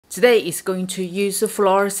Today is going to use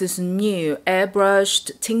Florasis' new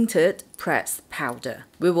Airbrushed Tinted Pressed Powder.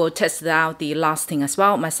 We will test out the lasting as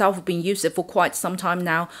well. Myself have been using it for quite some time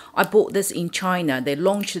now. I bought this in China. They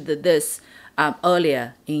launched this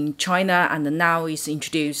earlier in China and now it's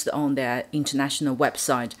introduced on their international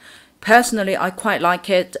website. Personally, I quite like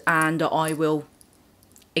it and I will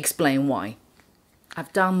explain why.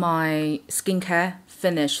 I've done my skincare,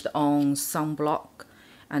 finished on sunblock,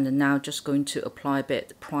 and now just going to apply a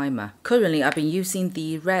bit primer. Currently, I've been using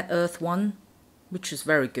the Red Earth one, which is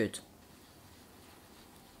very good.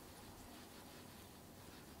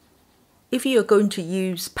 If you are going to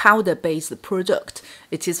use powder-based product,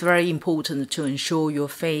 it is very important to ensure your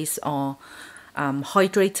face are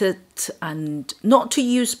hydrated and not to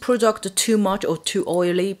use product too much or too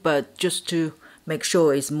oily, but just to make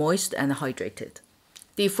sure it's moist and hydrated.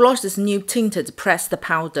 The Florasis new Tinted Pressed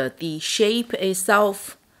Powder, the shape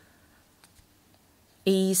itself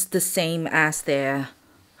is the same as their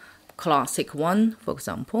classic one, for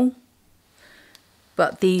example.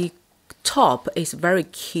 But the top is very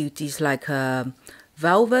cute. It's like a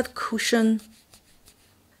velvet cushion.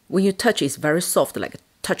 When you touch it, it's very soft, like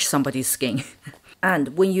touch somebody's skin.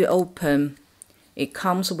 And when you open, it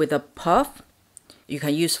comes with a puff. You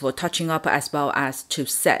can use for touching up as well as to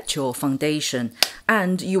set your foundation.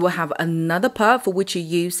 And you will have another puff which you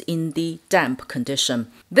use in the damp condition.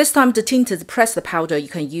 This time the Tinted Pressed Powder you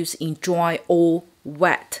can use in dry or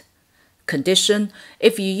wet condition.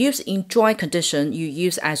 If you use in dry condition, you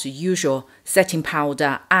use as usual setting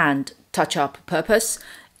powder and touch up purpose.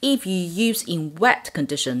 If you use in wet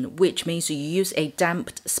condition, which means you use a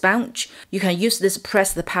damped sponge, you can use this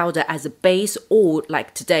pressed powder as a base, or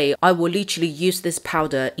like today, I will literally use this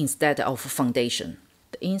powder instead of foundation.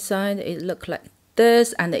 The inside, it looks like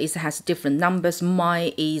this, and it has different numbers.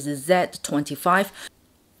 Mine is Z25.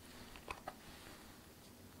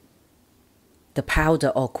 The powder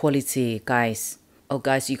or quality, guys. Oh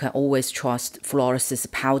guys, you can always trust Florasis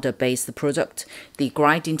powder-based product. The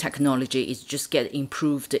grinding technology is just get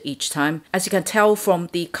improved each time. As you can tell from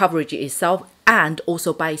the coverage itself and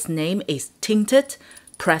also by its name, is Tinted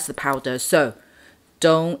Pressed Powder. So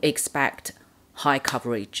don't expect high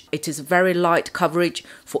coverage. It is very light coverage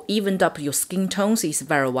for evened up your skin tones is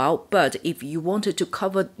very well. But if you wanted to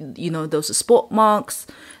cover, you know, those spot marks,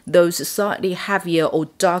 those slightly heavier or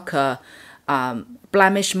darker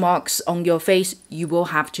blemish marks on your face, you will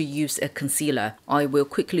have to use a concealer. I will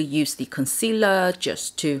quickly use the concealer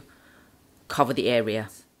just to cover the area.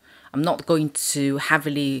 I'm not going to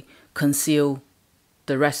heavily conceal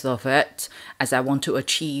the rest of it as I want to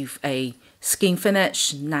achieve a skin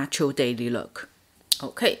finish, natural daily look.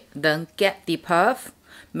 Okay, then get the puff.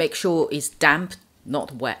 Make sure it's damp,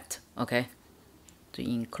 not wet, okay? Do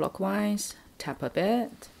in clockwise, tap a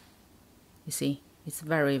bit. You see, it's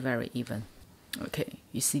very, very even. Okay,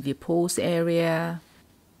 you see the pores area.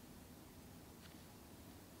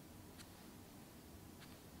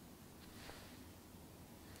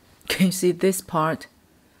 Can you see this part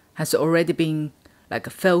has already been like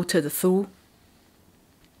filtered through?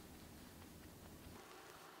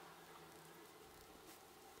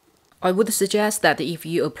 I would suggest that if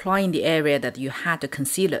you apply in the area that you had the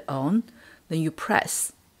concealer on, then you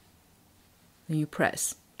press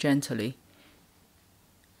gently.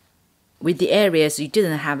 With the areas you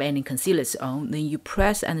didn't have any concealers on, then you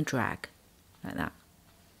press and drag like that.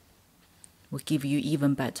 Will give you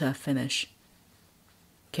even better finish.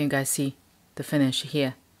 Can you guys see the finish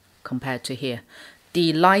here compared to here?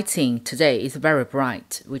 The lighting today is very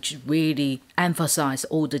bright, which really emphasizes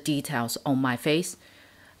all the details on my face.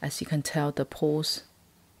 As you can tell, the pores,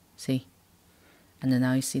 see? And then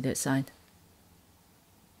now you see that side.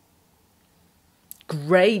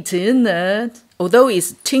 Great, isn't it? Although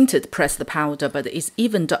it's tinted pressed powder, but it's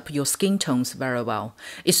evened up your skin tones very well.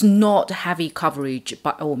 It's not heavy coverage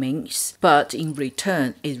by all means, but in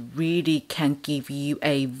return, it really can give you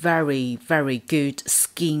a very, very good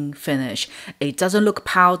skin finish. It doesn't look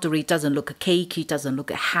powdery, doesn't look cakey, doesn't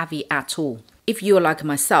look heavy at all. If you are like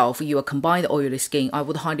myself, you are combined oily skin, I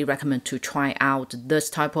would highly recommend to try out this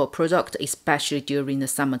type of product, especially during the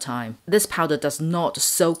summertime. This powder does not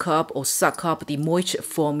soak up or suck up the moisture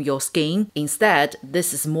from your skin. Instead,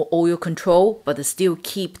 this is more oil control, but still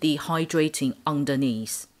keep the hydrating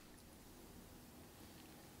underneath.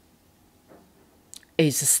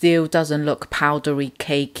 It still doesn't look powdery,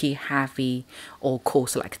 cakey, heavy, or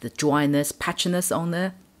cause like the dryness, patchiness on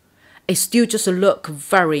there. It still just look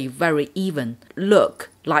very, very even. Look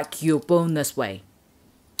like you're born this way.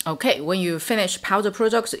 Okay, when you finish powder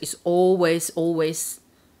products, it's always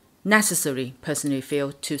necessary, personally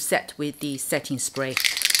feel, to set with the setting spray.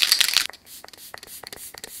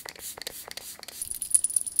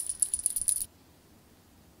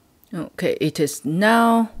 Okay, it is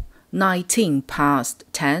now 19 past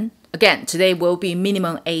 10. Again, today will be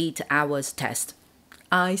minimum 8 hours test.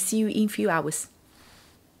 I see you in few hours.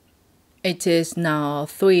 It is now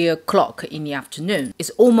 3 o'clock in the afternoon.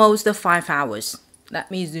 It's almost 5 hours. Let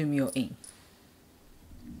me zoom you in.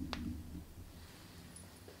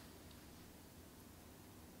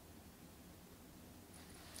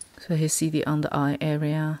 So here, see the under eye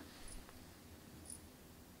area.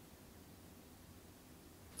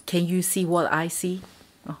 Can you see what I see?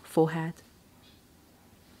 Oh, forehead.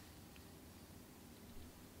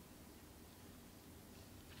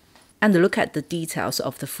 And look at the details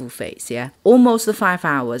of the full face, yeah? Almost 5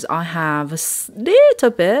 hours. I have a little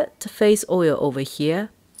bit face oil over here,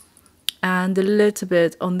 and a little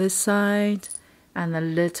bit on this side, and a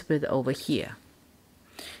little bit over here.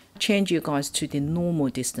 Change you guys to the normal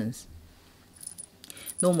distance.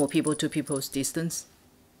 Normal people to people's distance.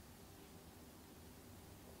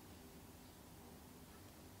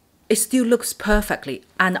 It still looks perfectly,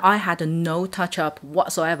 and I had no touch-up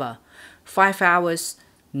whatsoever. 5 hours,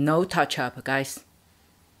 no touch-up, guys.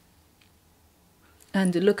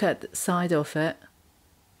 And look at the side of it.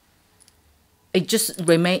 It just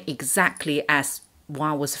remained exactly as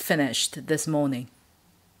one was finished this morning.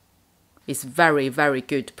 It's very, very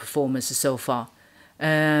good performance so far.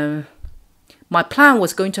 My plan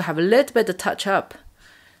was going to have a little bit of touch-up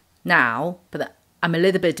now, but I'm a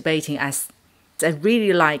little bit debating as I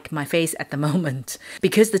really like my face at the moment.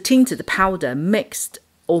 Because the tinted powder mixed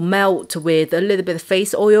or melt with a little bit of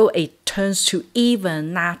face oil, it turns to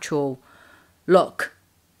even natural look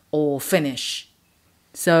or finish.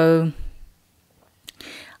 So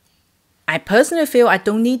I personally feel I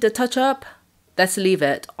don't need the touch-up. Let's leave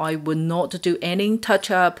it. I will not do any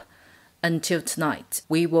touch-up until tonight.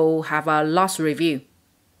 We will have our last review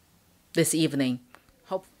this evening.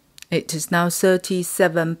 It is now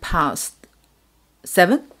 37 past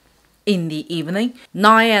 7 in the evening.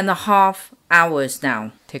 9.5 hours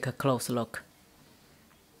now. Take a closer look.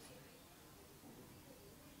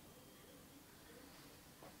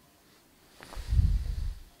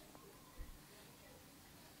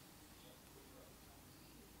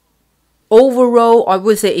 Overall, I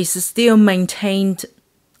would say it's still maintained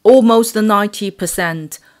almost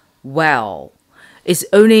 90% well. It's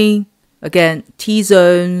only, again,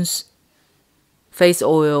 T-zones, face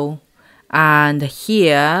oil, and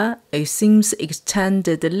here it seems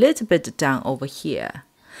extended a little bit down over here.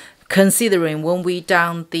 Considering when we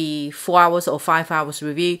done the 4 hours or 5 hours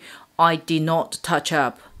review, I did not touch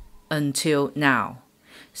up until now.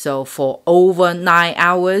 So for over 9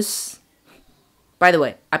 hours. By the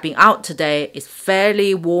way, I've been out today. It's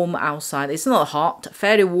fairly warm outside. It's not hot,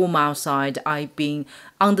 fairly warm outside. I've been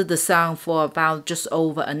under the sun for about just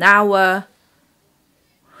over an hour.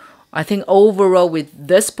 I think overall with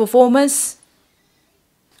this performance,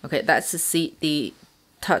 okay, let's see the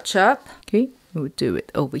touch up. Okay, we'll do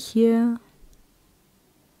it over here.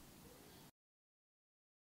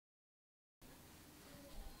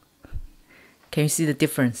 Can you see the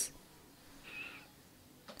difference?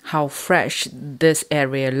 How fresh this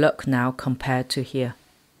area look now compared to here.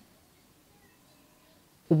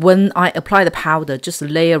 When I apply the powder, just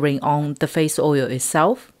layering on the face oil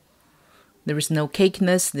itself, there is no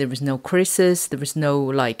cakiness, there is no creases, there is no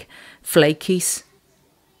like flakies.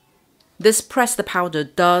 This pressed powder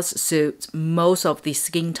does suit most of the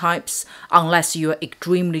skin types unless you are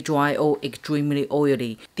extremely dry or extremely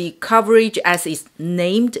oily. The coverage as it's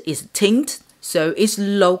named is tint. So it's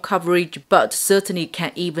low coverage, but certainly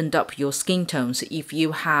can even up your skin tones. If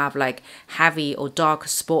you have like heavy or dark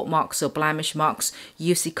spot marks or blemish marks,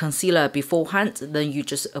 use the concealer beforehand, then you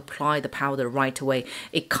just apply the powder right away.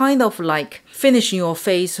 It kind of like finishing your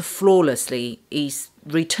face flawlessly is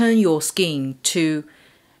return your skin to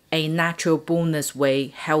a natural bonus way,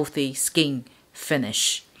 healthy skin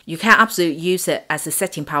finish. You can absolutely use it as a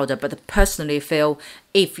setting powder, but I personally feel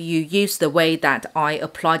if you use the way that I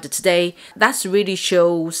applied it today, that really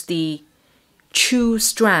shows the true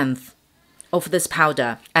strength of this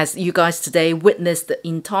powder, as you guys today witnessed the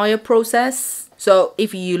entire process. So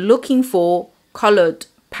if you're looking for colored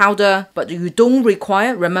powder, but you don't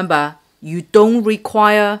require, remember, you don't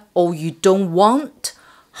require or you don't want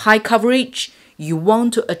high coverage, you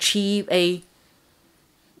want to achieve a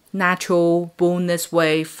natural, bonus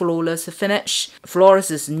way, flawless finish,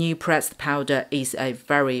 Florasis new pressed powder is a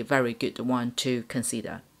very, very good one to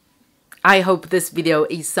consider. I hope this video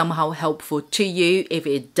is somehow helpful to you. If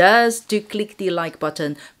it does, do click the like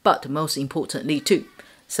button, but most importantly too,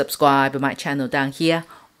 subscribe my channel down here.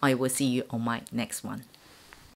 I will see you on my next one.